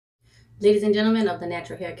Ladies and gentlemen of the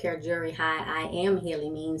Natural Haircare Jury, hi, I am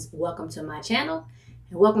Healy means welcome to my channel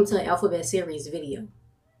and welcome to an alphabet series video.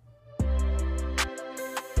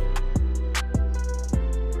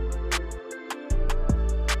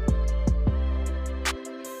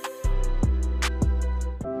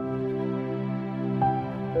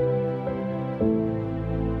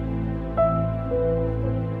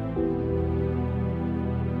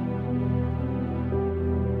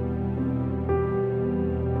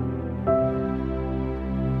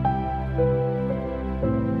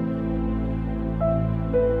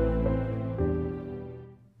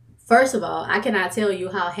 First of all, I cannot tell you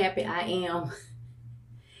how happy I am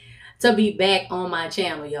to be back on my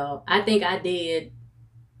channel, y'all. I think I did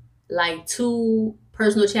like 2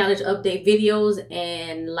 personal challenge update videos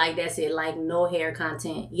and like that's it, like no hair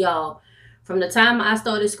content. Y'all, from the time I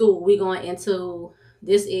started school, we going into,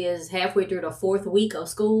 this is halfway through the 4th week of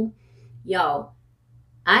school. Y'all,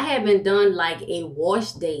 I haven't done like a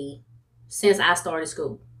wash day since I started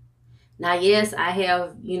school. Now, yes, I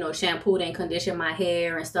have, shampooed and conditioned my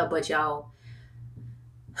hair and stuff, but y'all,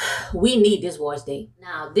 we need this wash day.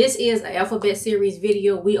 Now, this is an alphabet series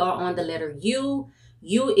video. We are on the letter U.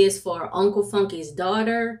 U is for Uncle Funky's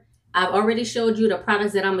daughter. I've already showed you the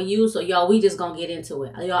products that I'm going to use, so y'all, we just going to get into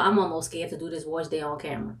it. Y'all, I'm almost scared to do this wash day on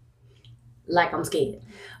camera. Like I'm scared.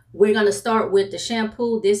 We're going to start with the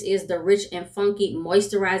shampoo. This is the Rich and Funky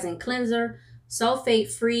Moisturizing Cleanser,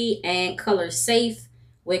 sulfate-free and color-safe,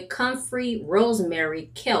 with comfrey,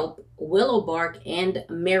 rosemary, kelp, willow bark, and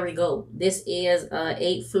marigold. This is a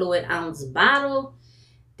 8 fluid ounce bottle.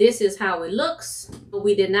 This is how it looks.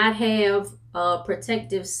 We did not have a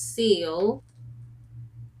protective seal.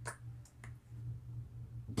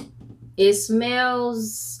 It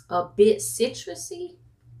smells a bit citrusy.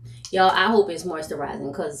 Y'all, I hope it's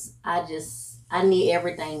moisturizing because I need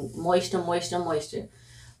everything. Moisture, moisture, moisture.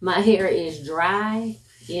 My hair is dry.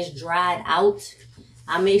 It's dried out.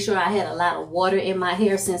 I made sure I had a lot of water in my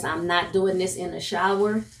hair since I'm not doing this in the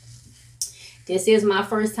shower. This is my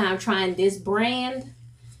first time trying this brand.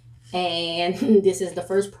 And this is the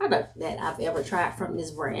first product that I've ever tried from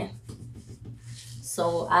this brand.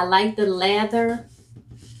 So I like the lather.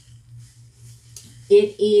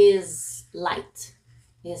 It is light.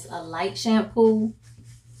 It's a light shampoo.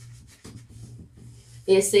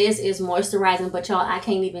 It says it's moisturizing, but y'all, I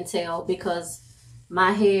can't even tell because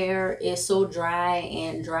my hair is so dry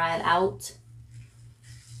and dried out.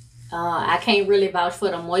 I can't really vouch for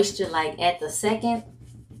the moisture like at the second.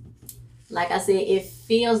 Like I said, it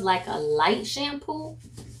feels like a light shampoo.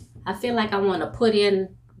 I feel like I want to put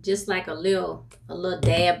in just like a little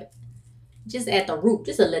dab, just at the root,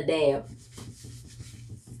 just a little dab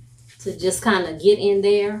to just kind of get in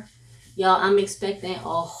there. Y'all, I'm expecting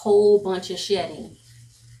a whole bunch of shedding.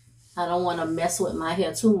 I don't want to mess with my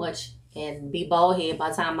hair too much and be bald head by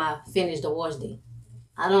the time I finish the wash day.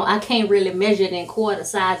 I can't really measure it in quarter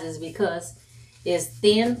sizes because it's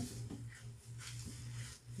thin.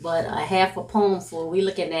 But a half a pound full, we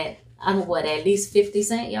looking at, I don't know what, at least 50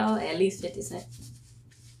 cents, y'all? At least 50 cents.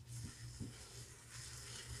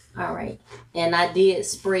 All right. And I did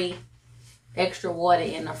spray extra water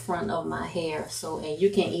in the front of my hair. So, and you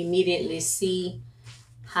can immediately see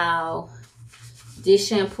how this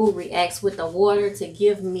shampoo reacts with the water to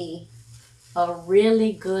give me a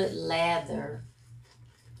really good lather.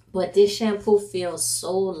 But this shampoo feels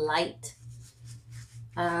so light.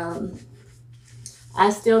 I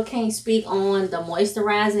still can't speak on the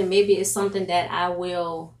moisturizing. Maybe it's something that I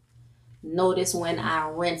will notice when I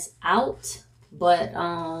rinse out. But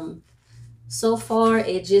so far,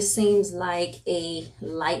 it just seems like a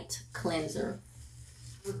light cleanser.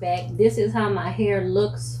 Back, this is how my hair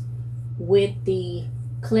looks with the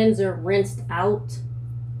cleanser rinsed out.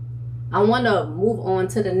 I want to move on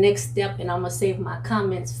to the next step, and I'm going to save my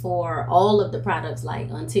comments for all of the products like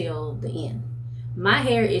until the end. My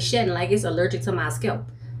hair is shedding like it's allergic to my scalp.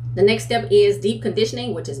 The next step is deep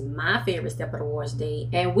conditioning, which is my favorite step of the wash day.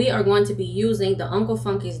 And we are going to be using the Uncle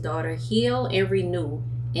Funky's Daughter Heal and Renew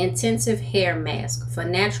Intensive Hair Mask for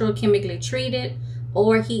natural chemically treated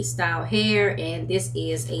or heat style hair. And this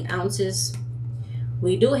is 8 ounces.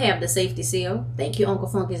 We do have the safety seal. Thank you, Uncle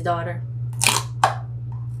Funky's Daughter.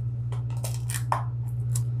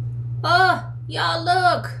 Oh, y'all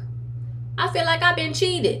look. I feel like I've been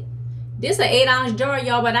cheated. This is an 8 ounce jar,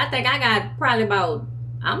 y'all, but I think I got probably about,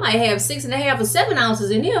 I might have 6.5 or 7 ounces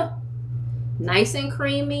in here. Nice and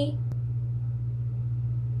creamy.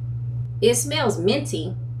 It smells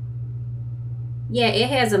minty. Yeah, it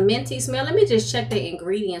has a minty smell. Let me just check the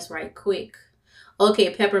ingredients right quick. Okay,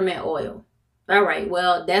 peppermint oil. All right,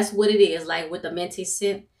 well, that's what it is, like with the minty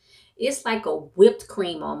scent. it's like a whipped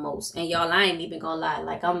cream almost. And y'all, I ain't even gonna lie.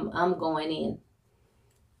 Like I'm going in.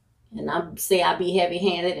 And I say I be heavy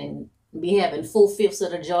handed and be having 4/5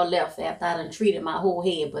 of the jaw left after I done treated my whole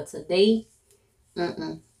head. But today,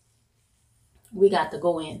 we got to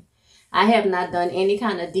go in. I have not done any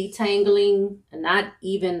kind of detangling, not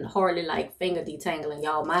even hardly like finger detangling,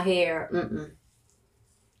 y'all. My hair,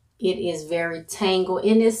 it is very tangled.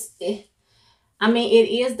 And I mean, it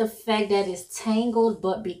is the fact that it's tangled,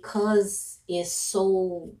 but because it's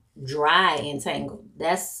so dry and tangled,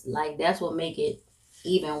 that's what make it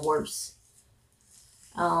even worse.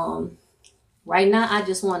 Right now I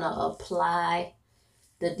just want to apply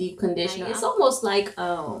the deep conditioner. It's almost like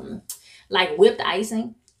whipped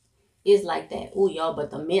icing. It's like that. Oh, y'all, but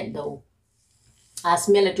the mint though, I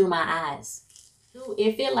smell it through my eyes.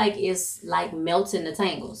 It feel like it's like melting the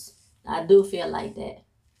tangles. I do feel like that.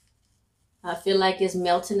 I feel like it's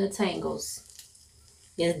melting the tangles.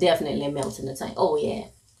 It's definitely melting the tangles. Oh yeah,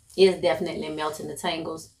 it's definitely melting the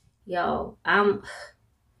tangles. Yo,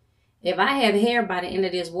 if I have hair by the end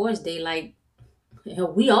of this wash day, like,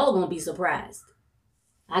 we all gonna be surprised.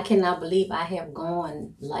 I cannot believe I have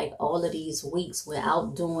gone like all of these weeks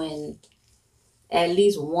without doing at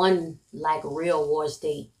least one like real wash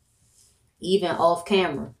day, even off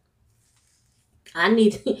camera. I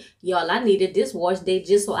needed this wash day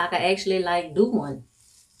just so I could actually like do one.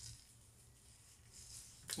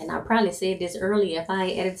 And I probably said this earlier if I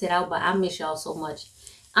had edited out, but I miss y'all so much.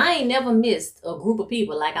 I ain't never missed a group of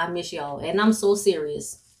people like I miss y'all, and I'm so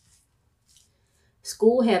serious.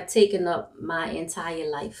 School have taken up my entire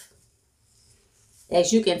life.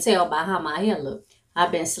 As you can tell by how my hair look.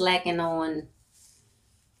 I've been slacking on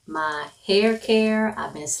my hair care.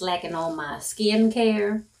 I've been slacking on my skin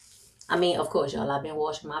care. I mean, of course, y'all, I've been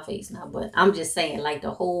washing my face now, but I'm just saying, like,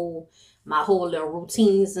 my whole little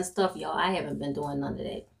routines and stuff, y'all, I haven't been doing none of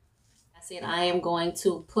that. I said I am going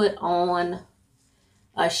to put on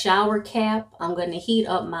a shower cap. I'm going to heat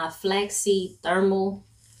up my flaxseed thermal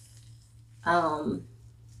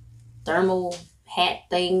hat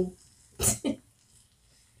thing.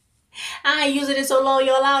 I ain't using it so long,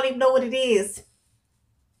 y'all, I don't even know what it is.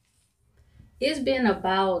 It's been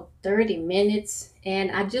about 30 minutes,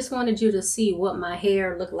 and I just wanted you to see what my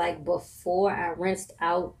hair looked like before I rinsed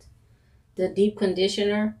out the deep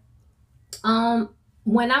conditioner.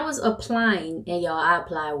 When I was applying, and y'all, I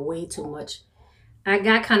apply way too much, I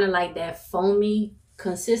got kind of like that foamy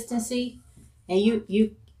consistency, and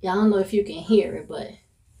I don't know if you can hear it, but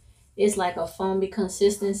it's like a foamy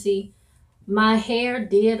consistency. My hair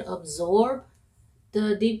did absorb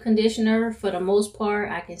the deep conditioner for the most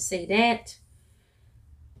part, I can say that.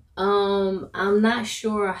 I'm not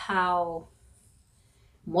sure how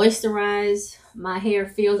moisturized my hair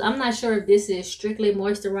feels. I'm not sure if this is strictly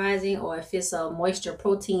moisturizing or if it's a moisture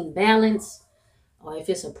protein balance or if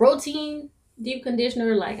it's a protein deep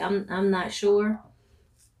conditioner. Like, I'm not sure.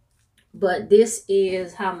 But this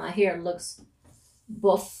is how my hair looks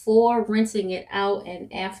before rinsing it out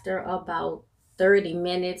and after about 30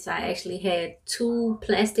 minutes. I actually had 2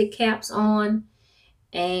 plastic caps on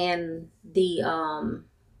and the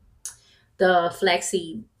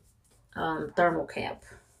flaxseed thermal cap,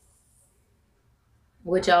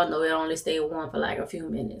 which y'all know it only stayed warm for like a few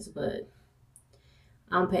minutes, but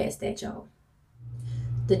I'm past that, y'all.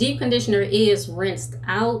 The deep conditioner is rinsed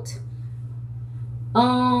out.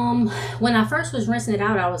 When I first was rinsing it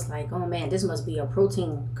out, I was like, oh man, this must be a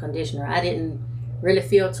protein conditioner. I didn't really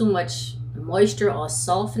feel too much moisture or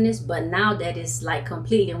softness, but now that it's like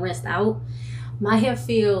completely rinsed out, my hair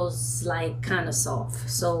feels like kind of soft.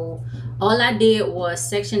 So all I did was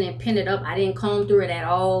section and pin it up. I didn't comb through it at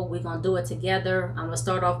all. We're gonna do it together. I'm gonna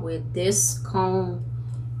start off with this comb,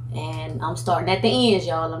 and I'm starting at the ends,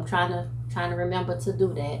 y'all. I'm trying to remember to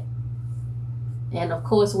do that. And of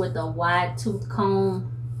course, with the wide tooth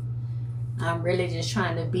comb, I'm really just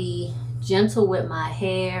trying to be gentle with my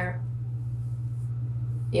hair.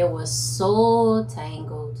 It was so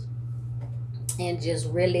tangled and just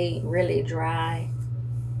really, really dry.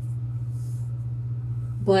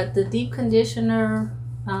 But the deep conditioner,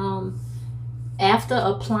 after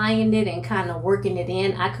applying it and kind of working it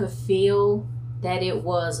in, I could feel that it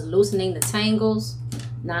was loosening the tangles.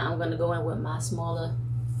 Now I'm going to go in with my smaller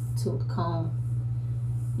tooth comb.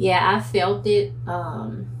 Yeah, I felt it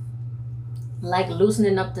like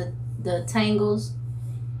loosening up the tangles.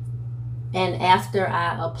 And after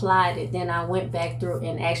I applied it, then I went back through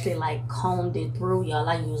and actually like combed it through. Y'all,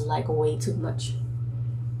 I used like way too much.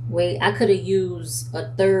 I could have used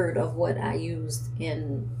a third of what I used,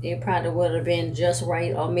 and it probably would have been just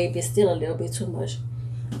right, or maybe still a little bit too much.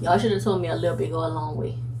 Y'all should have told me a little bit go a long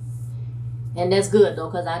way. And that's good though,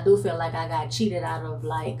 because I do feel like I got cheated out of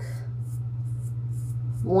like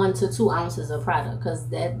 1 to 2 ounces of product, because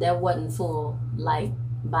that wasn't full, like,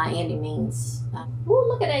 by any means. Ooh,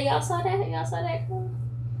 look at that. Y'all saw that? Y'all saw that?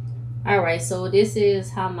 All right, so this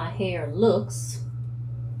is how my hair looks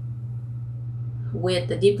with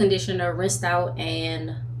the deep conditioner rinsed out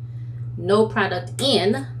and no product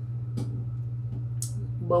in.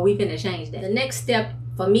 But we finna change that. The next step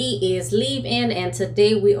for me is leave-in, and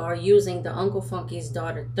today we are using the Uncle Funky's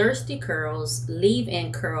Daughter Thirsty Curls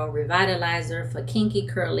Leave-In Curl Revitalizer for kinky,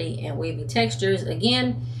 curly, and wavy textures.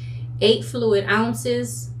 Again, 8 fluid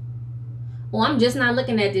ounces. Oh, I'm just not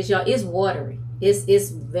looking at this, y'all. It's watery. It's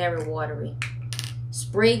very watery.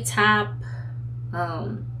 Spray top.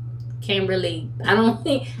 Can't really. I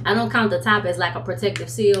don't count the top as like a protective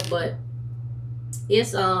seal, but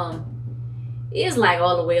it's like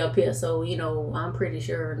all the way up here. So you know, I'm pretty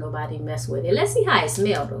sure nobody messed with it. Let's see how it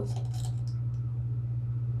smells though.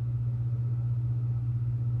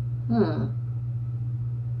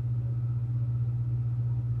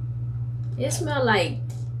 It smells like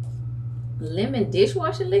lemon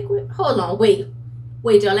dishwasher liquid. Hold on, wait,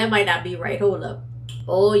 y'all, that might not be right. Hold up.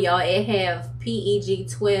 Oh, y'all, it have PEG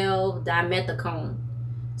 12 dimethicone.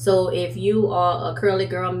 So if you are a curly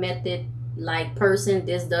girl method like person,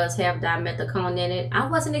 this does have dimethicone in it. I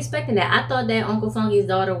wasn't expecting that. I thought that Uncle Funky's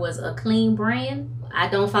Daughter was a clean brand. I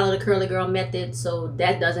don't follow the curly girl method, so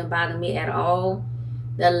that doesn't bother me at all.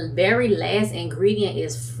 The very last ingredient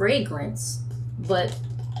is fragrance, but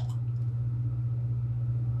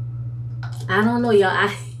I don't know, y'all.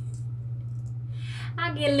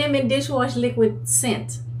 I get lemon dishwash liquid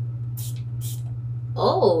scent.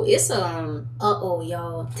 Oh, it's uh-oh,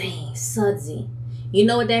 y'all. Dang, sudsy. You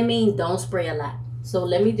know what that means? Don't spray a lot. So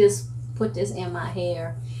let me just put this in my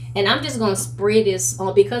hair. And I'm just gonna spray this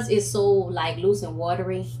on, because it's so like loose and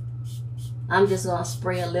watery. I'm just gonna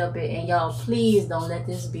spray a little bit, and y'all please don't let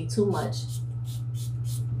this be too much,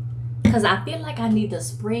 because I feel like I need to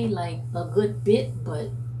spray like a good bit, but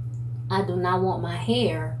I do not want my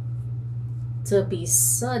hair to be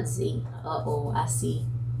sudsy. Uh-oh, I see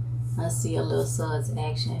a little suds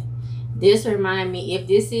action. This remind me, if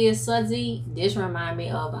this is sudsy, this remind me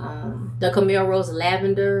of the Camille Rose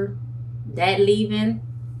Lavender, that leave-in.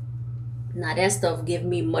 Now that stuff give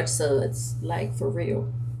me much suds, like for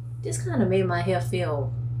real. This kind of made my hair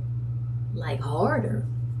feel like harder.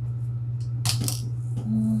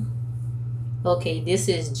 Okay, this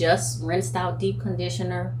is just rinsed out deep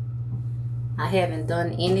conditioner. I haven't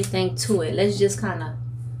done anything to it. Let's just kind of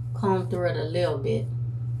comb through it a little bit.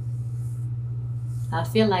 I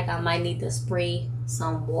feel like I might need to spray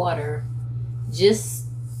some water just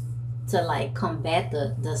to like combat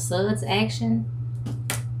the suds action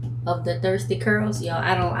of the thirsty curls. Y'all,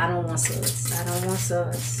 I don't want suds. I don't want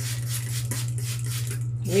suds.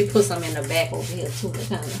 Let me put some in the back over here too.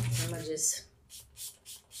 I'm gonna just.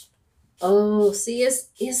 Oh, see,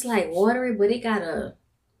 it's like watery, but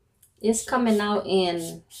it's coming out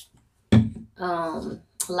in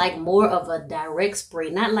like more of a direct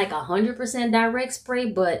spray, not like 100% direct spray,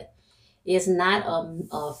 but it's not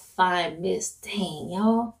a fine mist. Dang,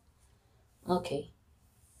 y'all. Okay,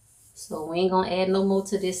 so we ain't gonna add no more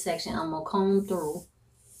to this section. I'm gonna comb through,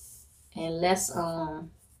 and let's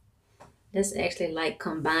actually like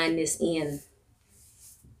combine this in.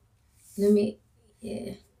 Let me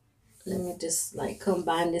just like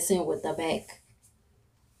combine this in with the back,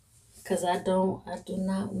 because I do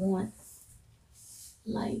not want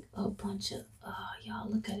like a bunch of, oh, y'all,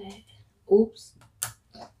 look at that. Oops.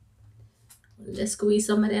 Let's squeeze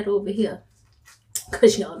some of that over here,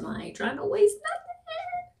 because y'all know I ain't trying to waste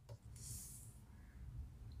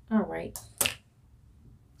nothing. All right.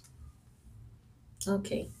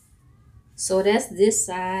 Okay. So that's this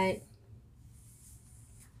side.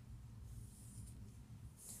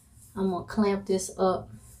 I'm going to clamp this up.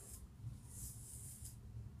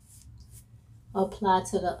 Apply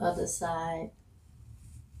to the other side.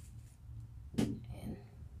 And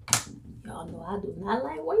y'all know I do not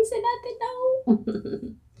like wasting nothing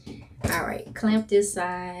though. All right, clamp this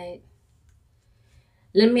side.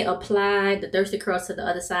 Let me apply the thirsty curls to the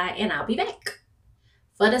other side, and I'll be back.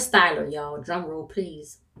 For the styler, y'all, drum roll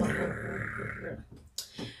please.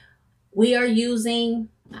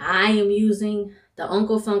 I am using the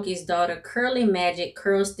Uncle Funky's Daughter Curly Magic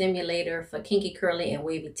Curl Stimulator for kinky, curly, and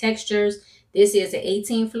wavy textures. This is an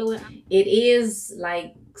 18 fluid. It is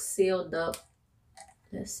like sealed up.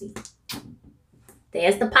 Let's see.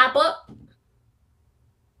 There's the pop-up.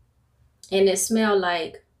 And it smells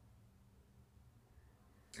like,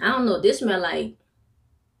 I don't know, this smells like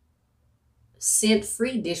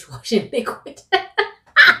scent-free dishwashing liquid.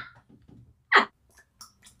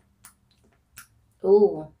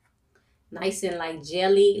 Ooh, nice and like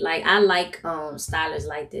jelly. Like I like stylers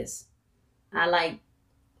like this. I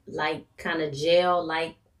like kind of gel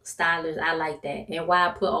like stylers. I like that. And why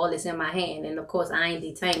I put all this in my hand. And of course I ain't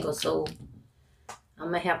detangled, so I'm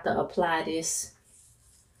gonna have to apply this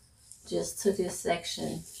just to this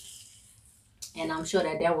section. And I'm sure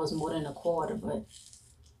that that was more than a quarter, but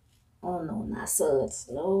oh no, not suds.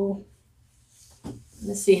 No.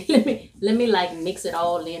 Let's see. Let me like mix it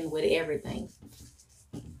all in with everything.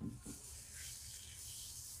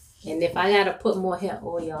 And if I gotta put more hair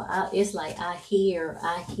oil, it's like I hear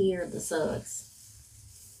the suds.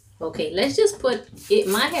 Okay, let's just put it.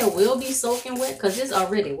 My hair will be soaking wet because it's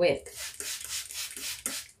already wet.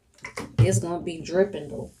 It's gonna be dripping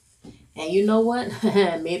though. And you know what?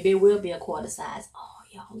 Maybe it will be a quarter size. Oh,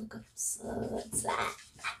 y'all look at the suds.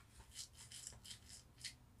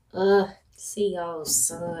 See y'all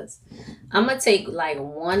suds. I'm gonna take like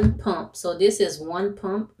one pump. So this is one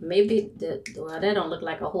pump. Maybe well, that don't look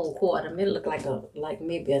like a whole quarter. Maybe it look like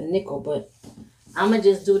maybe a nickel, but I'm gonna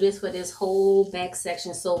just do this for this whole back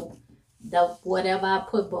section. So the whatever I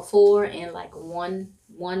put before in like one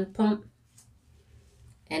pump,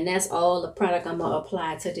 and that's all the product I'm gonna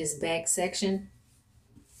apply to this back section.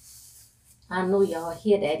 I know y'all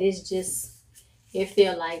hear that. It's just it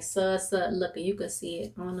feel like sud. Look, you can see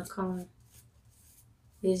it on the comb.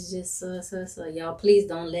 It's just so. Y'all please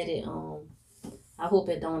don't let it I hope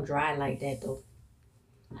it don't dry like that though.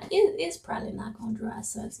 It's probably not gonna dry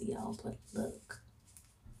sudsy, y'all, but look.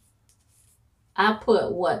 I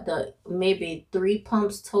put what maybe 3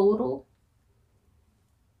 pumps total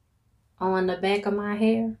on the back of my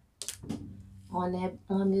hair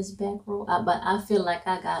on this back row. But I feel like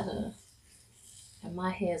I gotta, and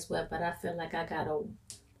my hair's wet, but I feel like I gotta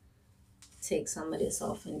take some of this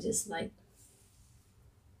off and just like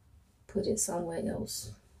put it somewhere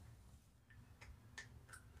else.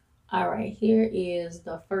 All right, here is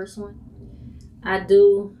the first one. I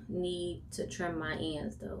do need to trim my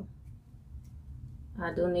ends though.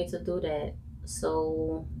 I do need to do that.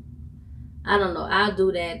 So I don't know. I'll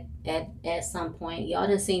do that at some point. Y'all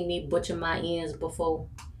done seen me butcher my ends before.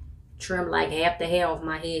 Trim like half the hair off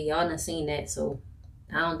my head. Y'all done seen that. So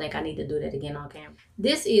I don't think I need to do that again on camera.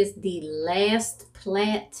 This is the last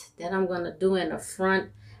plait that I'm going to do in the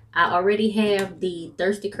front. I already have the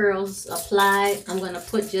Thirsty Curls applied. I'm going to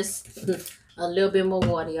put just a little bit more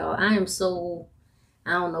water, y'all. I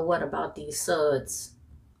don't know what about these suds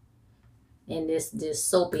and this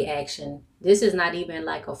soapy action. This is not even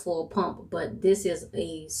like a full pump, but this is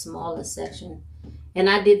a smaller section. And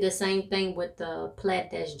I did the same thing with the plait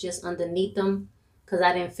that's just underneath them because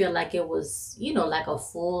I didn't feel like it was, like a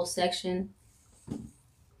full section.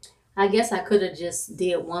 I guess I could have just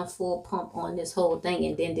did one full pump on this whole thing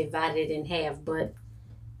and then divided it in half, but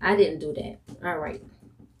I didn't do that. All right.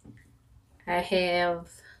 I have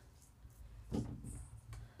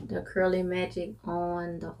the Curly Magic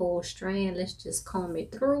on the whole strand. Let's just comb it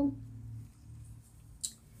through.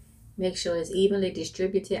 Make sure it's evenly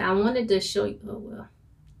distributed. I wanted to show you, oh well.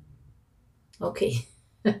 Okay.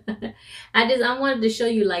 I wanted to show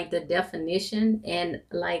you like the definition, and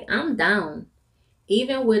like I'm down.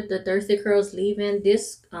 Even with the Thirsty Curls leaving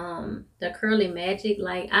this, the Curly Magic,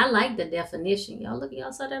 like I like the definition.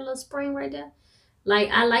 Y'all saw that little spring right there? Like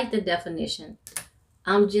I like the definition.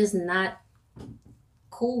 I'm just not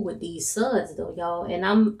cool with these suds though, y'all. And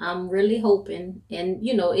I'm really hoping, and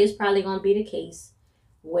it's probably gonna be the case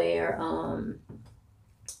where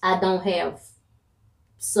I don't have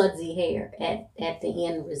sudsy hair at the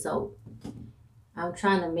end result. I'm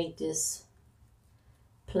trying to make this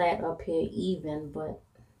plait up here even, but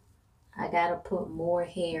I gotta put more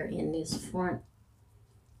hair in this front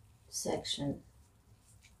section.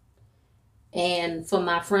 And for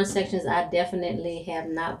my front sections, I definitely have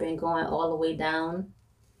not been going all the way down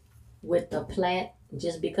with the plait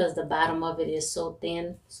just because the bottom of it is so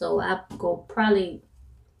thin. So I go probably,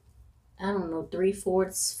 I don't know,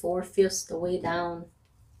 3/4, 4/5 the way down.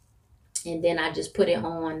 And then I just put it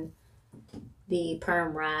on the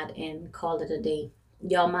perm rod and call it a day.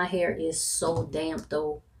 Y'all, my hair is so damp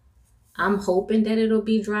though. I'm hoping that it'll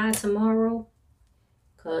be dry tomorrow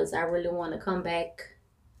because I really want to come back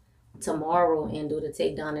tomorrow and do the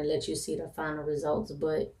takedown and let you see the final results.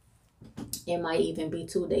 But it might even be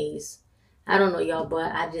 2 days. I don't know, y'all,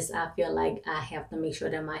 but I feel like I have to make sure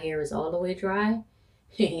that my hair is all the way dry.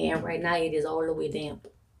 And right now it is all the way damp.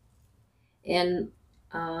 And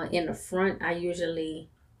in the front, I usually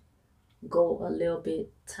go a little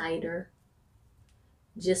bit tighter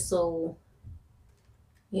just so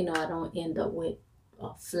I don't end up with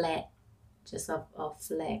a flat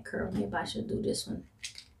curl. Maybe I should do this one,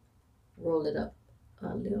 roll it up.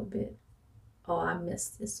 a little bit. Oh, I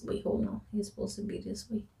missed this. Wait, hold on. It's supposed to be this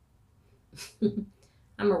way.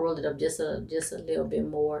 I'm gonna roll it up just a little bit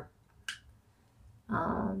more.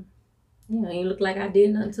 You know, it look like I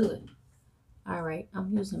did nothing to it. All right,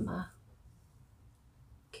 I'm using my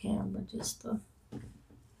camera just to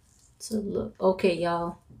look. Okay,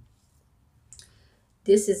 y'all.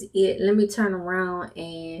 This is it. Let me turn around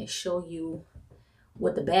and show you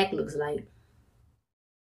what the back looks like.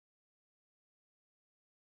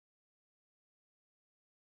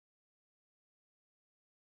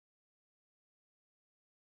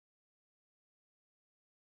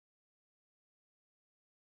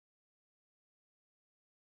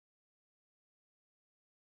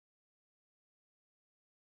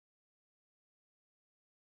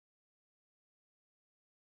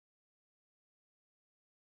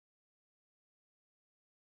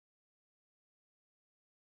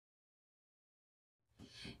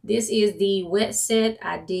 This is the wet set.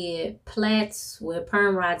 I did plaits with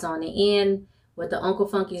perm rods on the end with the Uncle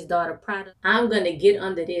Funky's Daughter product. I'm going to get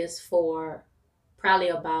under this for probably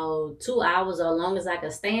about 2 hours, or as long as I can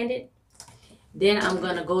stand it. Then I'm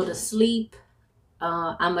going to go to sleep.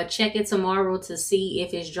 I'm going to check it tomorrow to see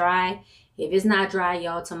if it's dry. If it's not dry,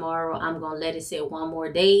 y'all, tomorrow I'm going to let it sit one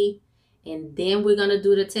more day. And then we're going to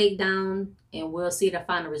do the takedown and we'll see the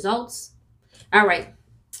final results. All right.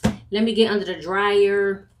 Let me get under the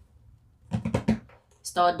dryer.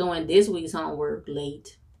 Start doing this week's homework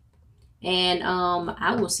late. And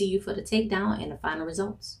I will see you for the takedown and the final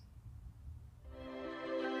results.